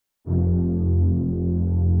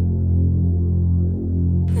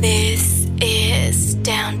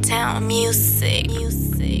Downtown music.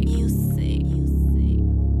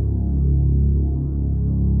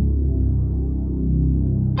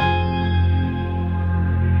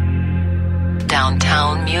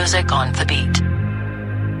 Downtown music on the beat.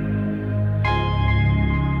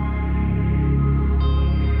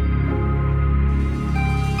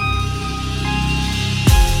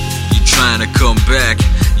 You trying to come back,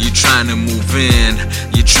 you trying to move in,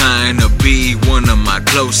 you trying to be one of my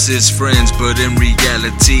closest friends, but in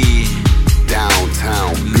reality,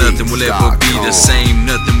 nothing will ever be the same,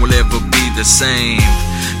 nothing will ever be the same.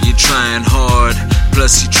 You're trying hard,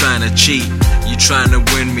 plus you're trying to cheat. You're trying to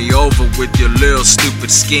win me over with your little stupid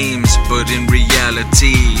schemes, but in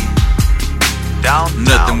reality,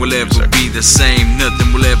 nothing will ever be the same,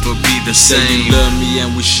 nothing will ever be the same. You love me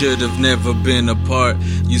and we should have never been apart.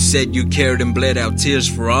 You said you cared and bled out tears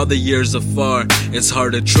for all the years afar. It's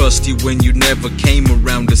hard to trust you when you never came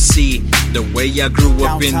around to see the way I grew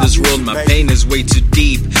up in this world. My pain is way too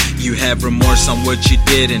deep. You have remorse on what you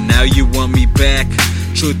did and now you want me back.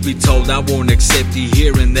 Truth be told, I won't accept you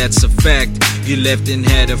here, and that's a fact. You left and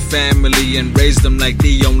had a family and raised them like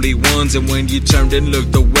the only ones, and when you turned and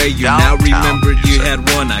looked away, you now remembered you had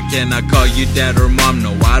one. I cannot call you dad or mom,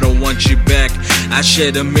 no, I don't want you back. I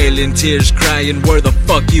shed a million tears crying, where the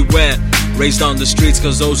fuck you at? Raised on the streets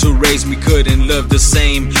cause those who raised me couldn't love the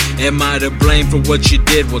same. Am I to blame for what you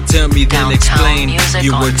did? Well, tell me then, explain.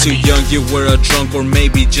 You were too young, you were a drunk, or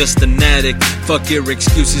maybe just an addict. Fuck your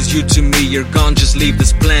excuses, you to me, you're gone, just leave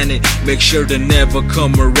this planet. Make sure to never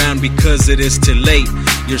come around because it is too late.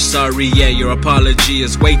 You're sorry, yeah, your apology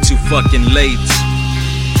is way too fucking late.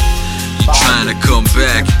 You're trying to come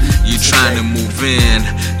back, you're trying to move in,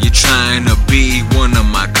 you're trying to be one of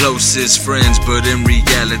my closest friends, but in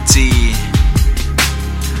reality,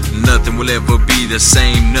 nothing will ever be the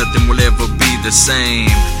same, nothing will ever be the same.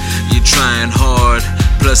 You're trying hard,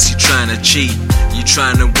 plus you're trying to cheat. You're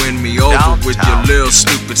trying to win me over with your little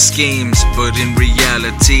stupid schemes, but in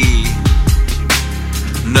reality,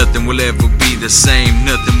 nothing will ever be the same,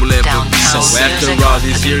 nothing will ever be the same. So after all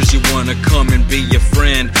these years you wanna come and be your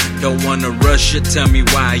friend. Don't wanna rush it, tell me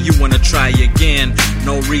why you wanna try again.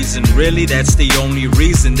 No reason, really, that's the only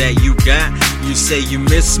reason that you got. You say you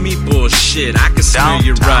miss me, bullshit, I can smell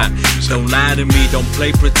you right. Don't lie to me, don't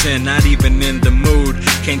play pretend, not even in the mood.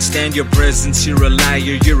 Can't stand your presence, you're a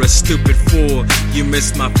liar, you're a stupid fool. You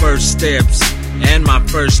missed my first steps and my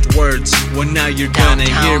first words. Well, now you're gonna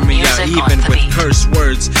hear me out even with curse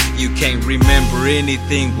words. You can't remember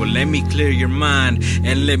anything, well let me clear your mind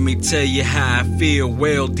and let me tell you how I feel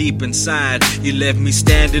well deep inside. You left me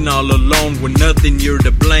standing all alone with nothing, you're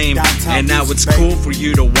to blame. And now it's cool for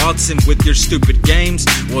you to waltz in with your stupid games.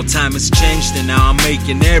 Well, time has changed and now I'm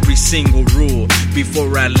making every single rule.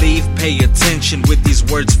 Before I leave, pay attention with these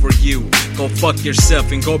words for you. Go fuck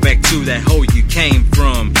yourself and go back to that hole you came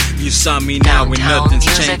from. You saw me now and nothing's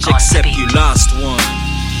changed except you lost one.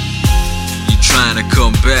 You're trying to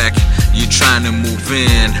come back, you're trying to move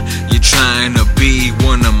in, you're trying to be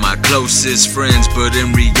one of my closest friends, but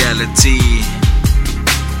in reality,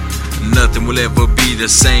 nothing will ever be the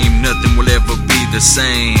same, nothing will ever be the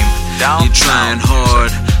same. You're trying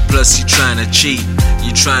hard, plus you're trying to cheat.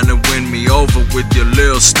 You're trying to win me over with your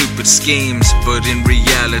little stupid schemes, but in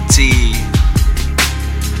reality,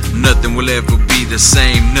 nothing will ever be the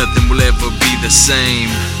same, nothing will ever be the same.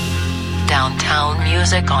 Downtown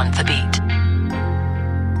music on the beat.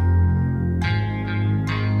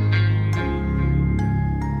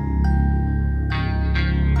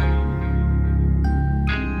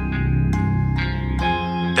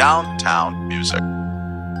 Downtown music.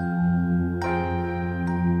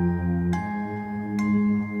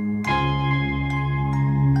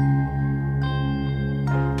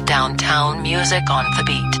 Downtown music on the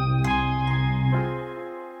beat.